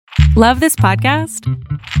Love this podcast?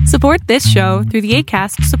 Support this show through the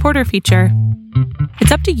Acast supporter feature.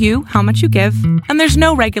 It's up to you how much you give, and there's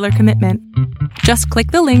no regular commitment. Just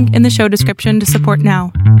click the link in the show description to support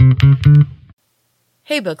now.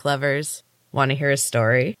 Hey, book lovers. Want to hear a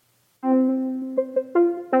story?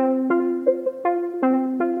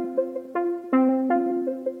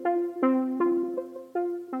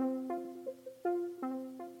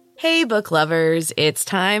 Hey, book lovers. It's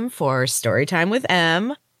time for Storytime with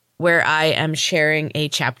Em, where I am sharing a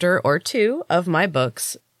chapter or two of my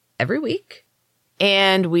books every week.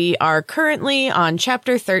 And we are currently on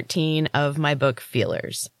chapter 13 of my book,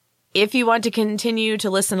 Feelers. If you want to continue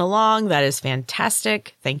to listen along, that is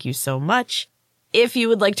fantastic. Thank you so much. If you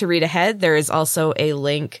would like to read ahead, there is also a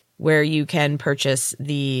link where you can purchase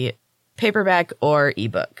the paperback or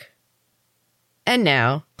ebook. And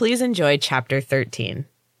now, please enjoy chapter 13.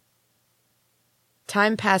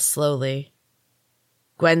 Time passed slowly.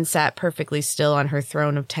 Gwen sat perfectly still on her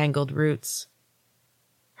throne of tangled roots.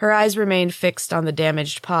 Her eyes remained fixed on the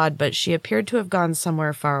damaged pod, but she appeared to have gone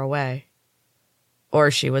somewhere far away.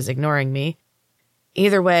 Or she was ignoring me.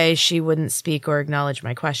 Either way, she wouldn't speak or acknowledge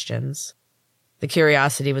my questions. The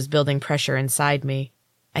curiosity was building pressure inside me.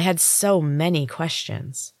 I had so many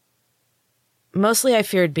questions. Mostly I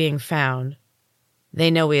feared being found.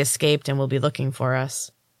 They know we escaped and will be looking for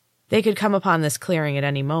us. They could come upon this clearing at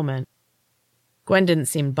any moment. Gwen didn't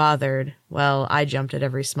seem bothered. Well, I jumped at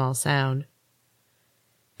every small sound.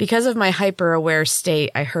 Because of my hyper-aware state,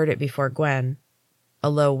 I heard it before Gwen. A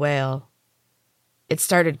low wail. It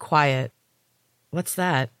started quiet. "What's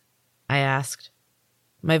that?" I asked.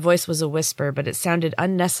 My voice was a whisper, but it sounded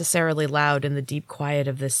unnecessarily loud in the deep quiet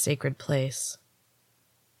of this sacred place.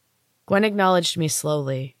 Gwen acknowledged me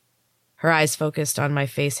slowly. Her eyes focused on my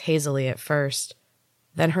face hazily at first.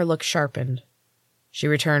 Then her look sharpened. She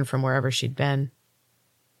returned from wherever she'd been.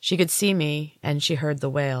 She could see me, and she heard the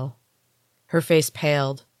wail. Her face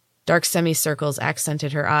paled. Dark semicircles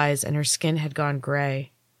accented her eyes, and her skin had gone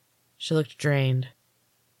gray. She looked drained.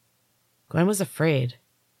 Gwen was afraid.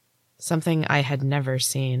 Something I had never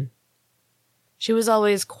seen. She was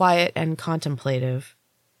always quiet and contemplative,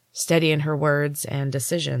 steady in her words and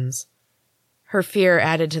decisions. Her fear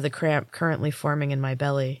added to the cramp currently forming in my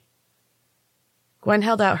belly. Gwen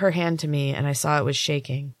held out her hand to me, and I saw it was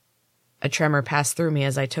shaking. A tremor passed through me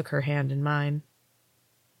as I took her hand in mine.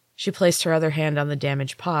 She placed her other hand on the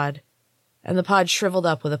damaged pod, and the pod shriveled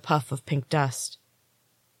up with a puff of pink dust,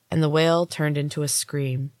 and the wail turned into a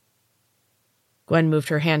scream. Gwen moved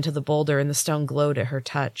her hand to the boulder, and the stone glowed at her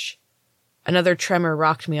touch. Another tremor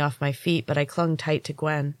rocked me off my feet, but I clung tight to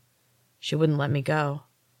Gwen. She wouldn't let me go.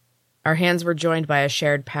 Our hands were joined by a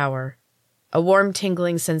shared power, a warm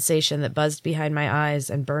tingling sensation that buzzed behind my eyes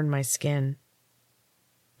and burned my skin.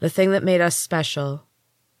 The thing that made us special,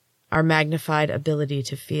 our magnified ability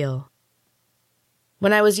to feel.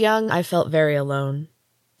 When I was young, I felt very alone,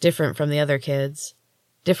 different from the other kids,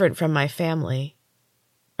 different from my family.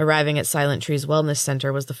 Arriving at Silent Tree's Wellness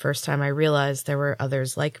Center was the first time I realized there were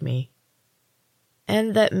others like me.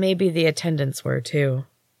 And that maybe the attendants were too.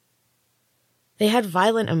 They had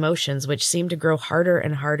violent emotions which seemed to grow harder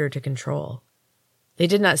and harder to control. They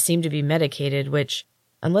did not seem to be medicated, which,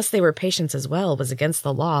 unless they were patients as well, was against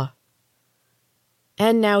the law.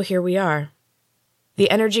 And now here we are. The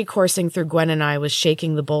energy coursing through Gwen and I was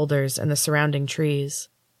shaking the boulders and the surrounding trees.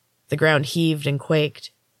 The ground heaved and quaked.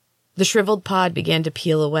 The shriveled pod began to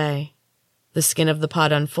peel away, the skin of the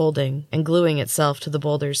pod unfolding and gluing itself to the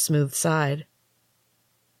boulder's smooth side.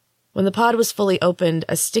 When the pod was fully opened,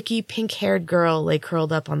 a sticky, pink-haired girl lay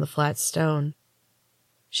curled up on the flat stone.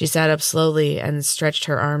 She sat up slowly and stretched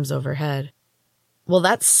her arms overhead. "Well,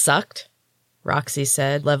 that sucked," Roxy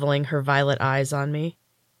said, leveling her violet eyes on me.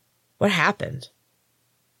 "What happened?"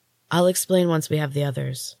 "I'll explain once we have the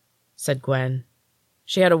others," said Gwen.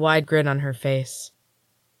 She had a wide grin on her face.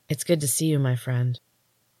 "It's good to see you, my friend."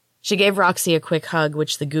 She gave Roxy a quick hug,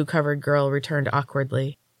 which the goo-covered girl returned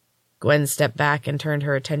awkwardly. Gwen stepped back and turned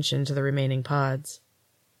her attention to the remaining pods.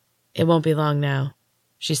 "It won't be long now,"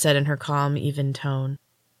 she said in her calm, even tone.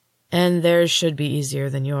 "And theirs should be easier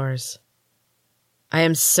than yours." "I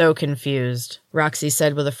am so confused," Roxy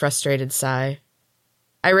said with a frustrated sigh.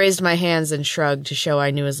 I raised my hands and shrugged to show I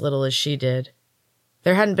knew as little as she did.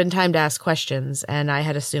 There hadn't been time to ask questions, and I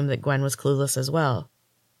had assumed that Gwen was clueless as well.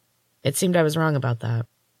 It seemed I was wrong about that.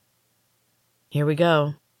 "Here we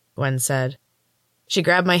go," Gwen said. She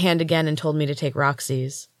grabbed my hand again and told me to take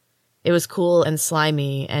Roxy's. It was cool and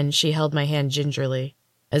slimy, and she held my hand gingerly,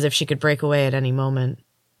 as if she could break away at any moment.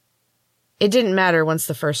 It didn't matter once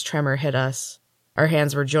the first tremor hit us. Our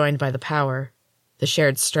hands were joined by the power, the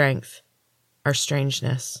shared strength, our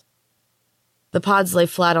strangeness. The pods lay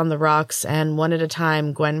flat on the rocks, and one at a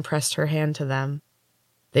time Gwen pressed her hand to them.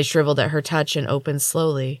 They shriveled at her touch and opened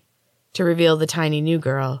slowly, to reveal the tiny new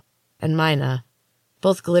girl, and Mina,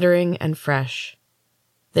 both glittering and fresh.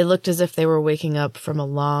 They looked as if they were waking up from a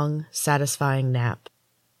long, satisfying nap.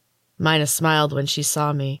 Mina smiled when she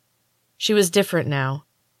saw me. She was different now.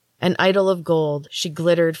 An idol of gold, she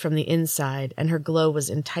glittered from the inside, and her glow was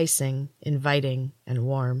enticing, inviting, and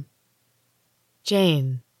warm.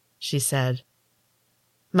 "Jane," she said.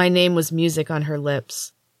 My name was music on her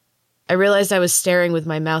lips. I realized I was staring with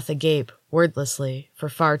my mouth agape, wordlessly, for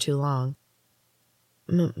far too long.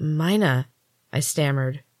 Mina, I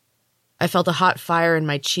stammered. I felt a hot fire in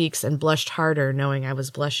my cheeks and blushed harder, knowing I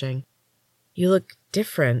was blushing. "You look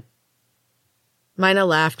different." Mina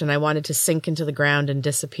laughed, and I wanted to sink into the ground and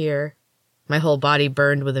disappear. My whole body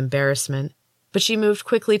burned with embarrassment, but she moved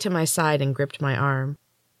quickly to my side and gripped my arm.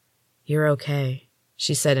 "You're okay,"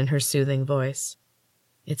 she said in her soothing voice.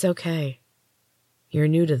 "It's okay. You're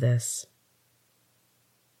new to this."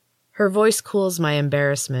 Her voice cools my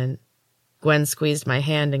embarrassment. Gwen squeezed my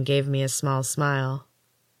hand and gave me a small smile.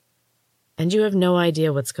 "And you have no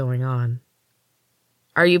idea what's going on."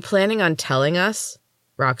 "Are you planning on telling us?"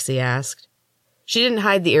 Roxy asked. She didn't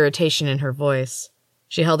hide the irritation in her voice.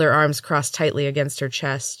 She held her arms crossed tightly against her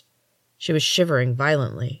chest. She was shivering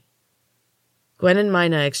violently. Gwen and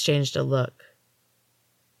Mina exchanged a look.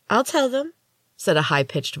 "I'll tell them," said a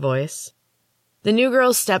high-pitched voice. The new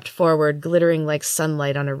girl stepped forward, glittering like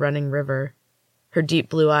sunlight on a running river. Her deep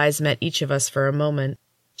blue eyes met each of us for a moment,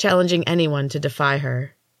 challenging anyone to defy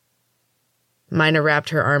her. Mina wrapped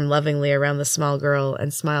her arm lovingly around the small girl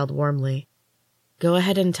and smiled warmly. "Go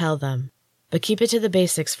ahead and tell them, but keep it to the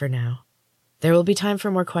basics for now. There will be time for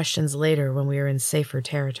more questions later when we are in safer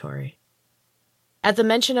territory." At the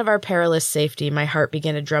mention of our perilous safety, my heart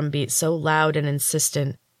began a drumbeat so loud and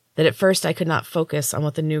insistent that at first I could not focus on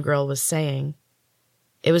what the new girl was saying.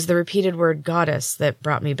 It was the repeated word goddess that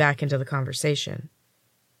brought me back into the conversation.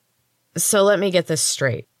 "So let me get this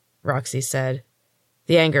straight," Roxy said.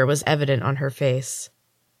 The anger was evident on her face.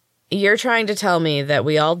 "You're trying to tell me that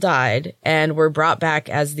we all died and were brought back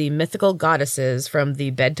as the mythical goddesses from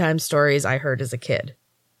the bedtime stories I heard as a kid."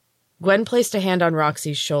 Gwen placed a hand on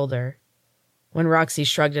Roxy's shoulder. When Roxy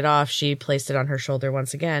shrugged it off, she placed it on her shoulder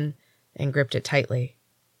once again and gripped it tightly.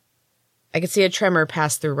 I could see a tremor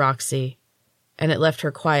pass through Roxy, and it left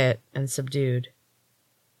her quiet and subdued.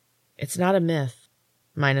 "It's not a myth,"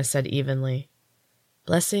 Mina said evenly.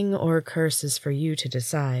 "Blessing or curse is for you to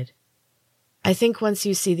decide. I think once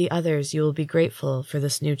you see the others, you will be grateful for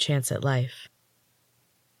this new chance at life."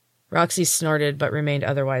 Roxy snorted but remained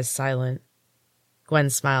otherwise silent. Gwen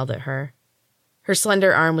smiled at her. Her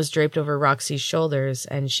slender arm was draped over Roxy's shoulders,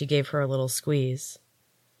 and she gave her a little squeeze.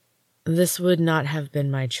 "This would not have been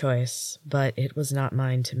my choice, but it was not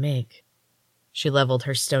mine to make." She leveled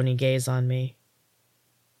her stony gaze on me.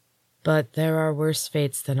 "But there are worse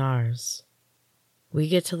fates than ours. We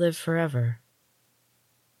get to live forever."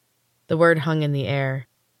 The word hung in the air,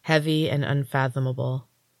 heavy and unfathomable.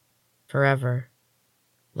 Forever.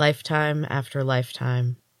 Lifetime after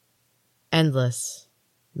lifetime. Endless,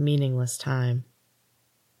 meaningless time.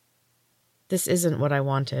 This isn't what I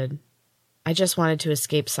wanted. I just wanted to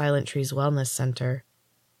escape Silent Tree's wellness center.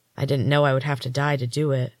 I didn't know I would have to die to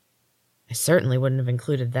do it. I certainly wouldn't have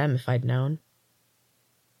included them if I'd known.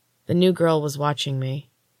 The new girl was watching me.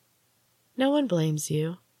 "No one blames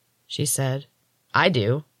you," she said. "I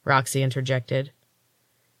do," Roxy interjected.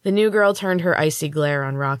 The new girl turned her icy glare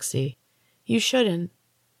on Roxy. "You shouldn't.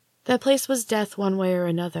 That place was death one way or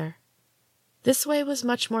another. This way was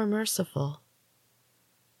much more merciful."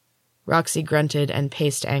 Roxy grunted and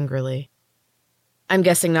paced angrily. "I'm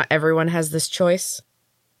guessing not everyone has this choice?"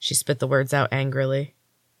 She spit the words out angrily.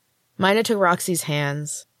 Mina took Roxy's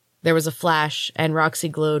hands. There was a flash, and Roxy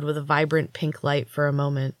glowed with a vibrant pink light for a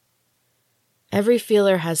moment. "Every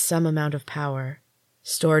feeler has some amount of power,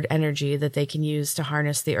 stored energy that they can use to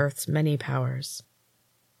harness the Earth's many powers.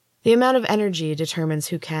 The amount of energy determines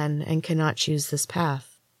who can and cannot choose this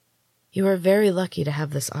path. You are very lucky to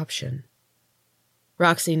have this option."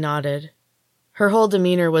 Roxy nodded. Her whole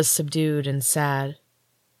demeanor was subdued and sad.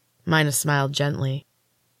 Mina smiled gently.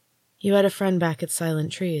 "You had a friend back at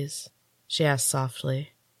Silent Trees?" she asked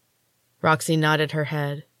softly. Roxy nodded her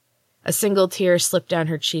head. A single tear slipped down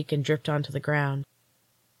her cheek and dripped onto the ground.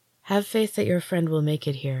 "Have faith that your friend will make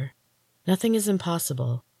it here. Nothing is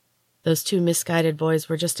impossible. Those 2 misguided boys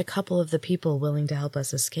were just a couple of the people willing to help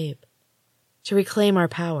us escape, to reclaim our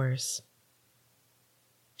powers."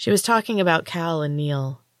 She was talking about Cal and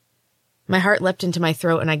Neil. My heart leapt into my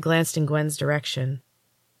throat and I glanced in Gwen's direction.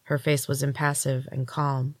 Her face was impassive and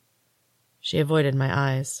calm. She avoided my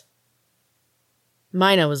eyes.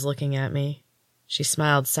 Mina was looking at me. She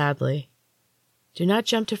smiled sadly. Do not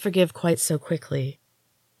jump to forgive quite so quickly.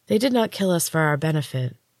 They did not kill us for our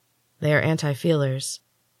benefit. They are anti-feelers.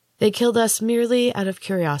 They killed us merely out of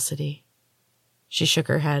curiosity. She shook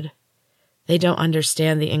her head. They don't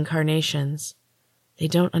understand the incarnations. They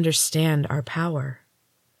don't understand our power.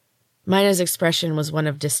 Mina's expression was one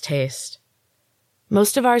of distaste.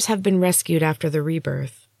 Most of ours have been rescued after the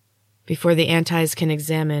rebirth, before the antis can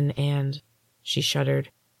examine and, she shuddered,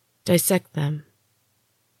 dissect them.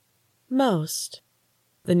 Most?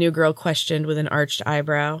 The new girl questioned with an arched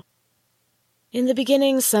eyebrow. In the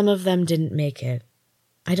beginning, some of them didn't make it.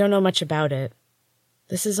 I don't know much about it.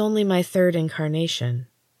 This is only my third incarnation.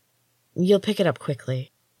 You'll pick it up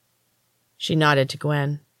quickly. She nodded to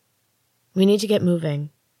Gwen. We need to get moving.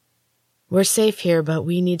 We're safe here, but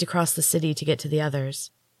we need to cross the city to get to the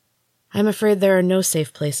others. I'm afraid there are no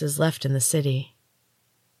safe places left in the city.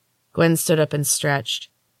 Gwen stood up and stretched.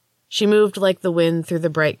 She moved like the wind through the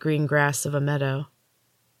bright green grass of a meadow.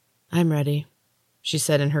 I'm ready, she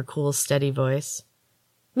said in her cool, steady voice.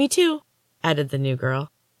 Me too, added the new girl.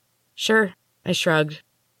 Sure, I shrugged.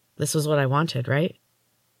 This was what I wanted, right?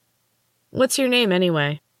 What's your name,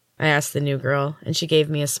 anyway? I asked the new girl, and she gave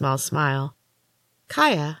me a small smile.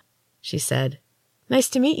 Kaya, she said. Nice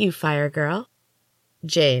to meet you, Fire Girl.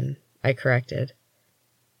 Jane, I corrected.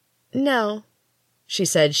 No, she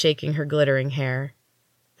said, shaking her glittering hair.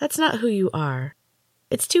 That's not who you are.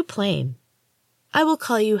 It's too plain. I will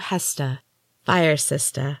call you Hesta, Fire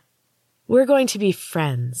Sister. We're going to be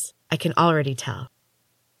friends, I can already tell.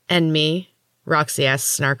 And me? Roxy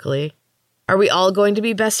asked snarkily. Are we all going to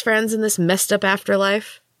be best friends in this messed-up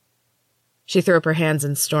afterlife? She threw up her hands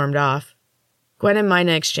and stormed off. Gwen and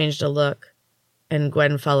Mina exchanged a look, and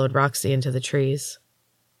Gwen followed Roxy into the trees.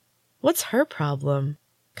 What's her problem?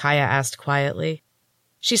 Kaya asked quietly.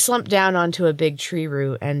 She slumped down onto a big tree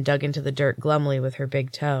root and dug into the dirt glumly with her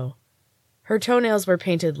big toe. Her toenails were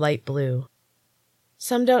painted light blue.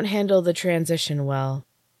 Some don't handle the transition well.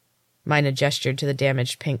 Mina gestured to the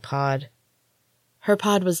damaged pink pod. Her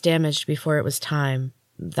pod was damaged before it was time.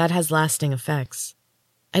 That has lasting effects.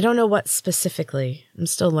 I don't know what specifically. I'm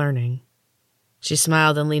still learning. She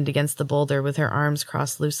smiled and leaned against the boulder with her arms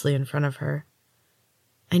crossed loosely in front of her.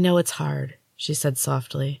 I know it's hard, she said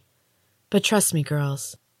softly. But trust me,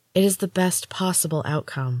 girls, it is the best possible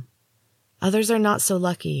outcome. Others are not so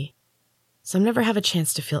lucky. Some never have a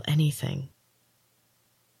chance to feel anything.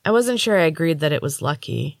 I wasn't sure I agreed that it was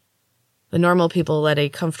lucky. The normal people led a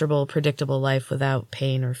comfortable, predictable life without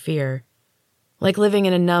pain or fear, like living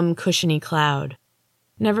in a numb, cushiony cloud,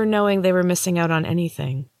 never knowing they were missing out on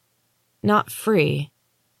anything. Not free,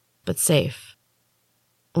 but safe.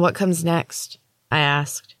 What comes next? I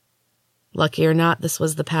asked. Lucky or not, this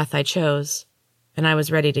was the path I chose, and I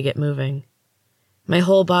was ready to get moving. My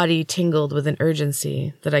whole body tingled with an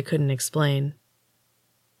urgency that I couldn't explain.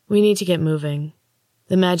 We need to get moving.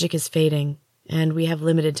 The magic is fading, and we have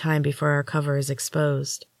limited time before our cover is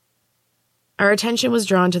exposed. Our attention was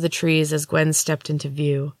drawn to the trees as Gwen stepped into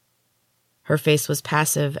view. Her face was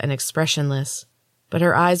passive and expressionless, but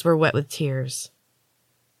her eyes were wet with tears.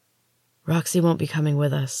 Roxy won't be coming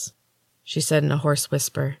with us, she said in a hoarse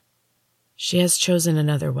whisper. She has chosen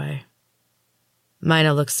another way.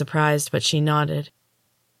 Mina looked surprised, but she nodded.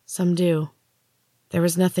 Some do. There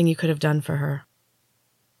was nothing you could have done for her.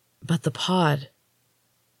 But the pod.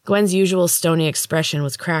 Gwen's usual stony expression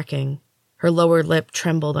was cracking. Her lower lip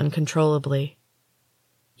trembled uncontrollably.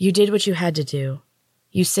 You did what you had to do.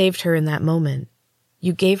 You saved her in that moment.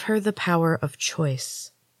 You gave her the power of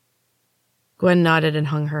choice. Gwen nodded and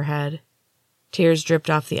hung her head. Tears dripped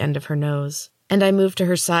off the end of her nose, and I moved to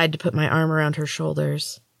her side to put my arm around her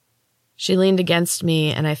shoulders. She leaned against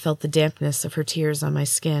me, and I felt the dampness of her tears on my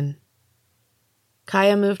skin.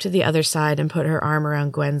 Kaya moved to the other side and put her arm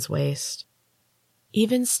around Gwen's waist.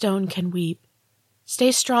 Even stone can weep.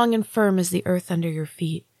 Stay strong and firm as the earth under your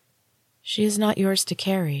feet. She is not yours to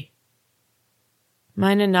carry.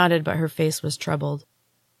 Mina nodded, but her face was troubled.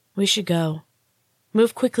 We should go.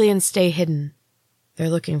 Move quickly and stay hidden. They're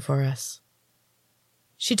looking for us.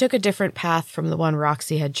 She took a different path from the one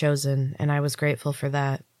Roxy had chosen, and I was grateful for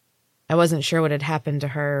that. I wasn't sure what had happened to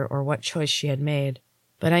her or what choice she had made,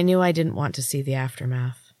 but I knew I didn't want to see the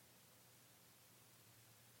aftermath.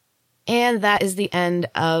 And that is the end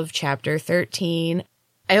of Chapter 13.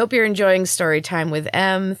 I hope you're enjoying Storytime with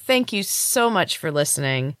M. Thank you so much for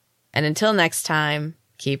listening. And until next time,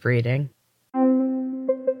 keep reading.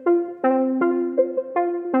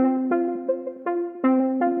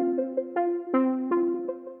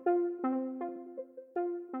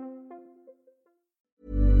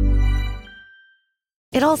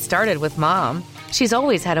 It all started with Mom. She's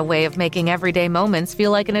always had a way of making everyday moments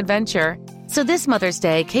feel like an adventure. So this Mother's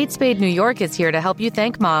Day, Kate Spade New York is here to help you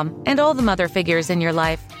thank Mom and all the mother figures in your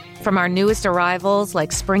life. From our newest arrivals,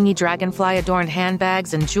 like springy dragonfly-adorned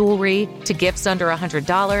handbags and jewelry, to gifts under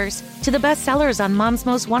 $100, to the best sellers on Mom's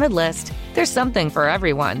Most Wanted list, there's something for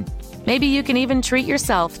everyone. Maybe you can even treat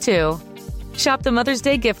yourself, too. Shop the Mother's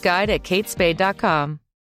Day gift guide at katespade.com.